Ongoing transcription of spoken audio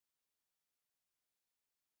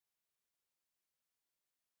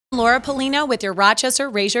Laura Polino with your Rochester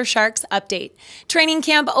Razor Sharks update. Training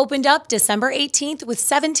camp opened up December 18th with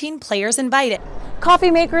 17 players invited.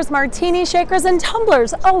 Coffee makers, martini shakers, and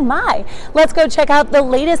tumblers. Oh my! Let's go check out the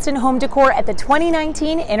latest in home decor at the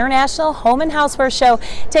 2019 International Home and Houseware Show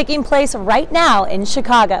taking place right now in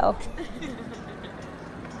Chicago.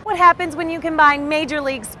 What happens when you combine Major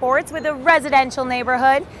League sports with a residential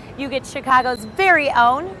neighborhood? You get Chicago's very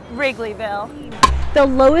own Wrigleyville. The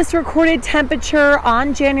lowest recorded temperature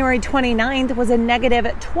on January 29th was a negative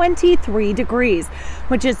 23 degrees,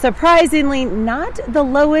 which is surprisingly not the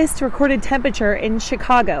lowest recorded temperature in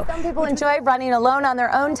Chicago. Some people enjoy running alone on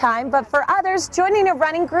their own time, but for others, joining a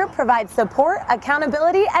running group provides support,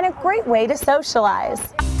 accountability, and a great way to socialize.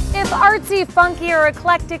 If artsy, funky, or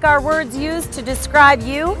eclectic are words used to describe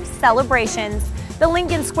you, celebrations. The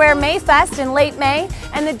Lincoln Square May Fest in late May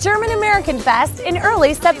and the German American Fest in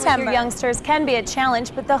early September. Your youngsters can be a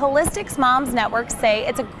challenge, but the Holistics Moms Network say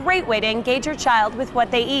it's a great way to engage your child with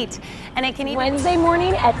what they eat. And it can even Wednesday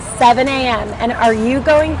morning at 7 a.m. And are you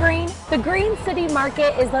going green? The Green City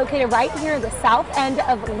Market is located right here at the south end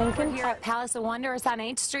of Lincoln. We're here at Palace of Wonders on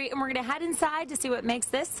 8th Street, and we're going to head inside to see what makes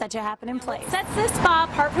this such a happening place. What sets this spa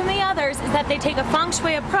apart from the others is that they take a feng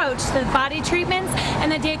shui approach to the body treatments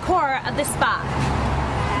and the decor of the spa.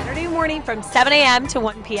 Saturday morning from 7 a.m. to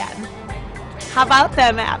 1 p.m. How about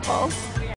them apples?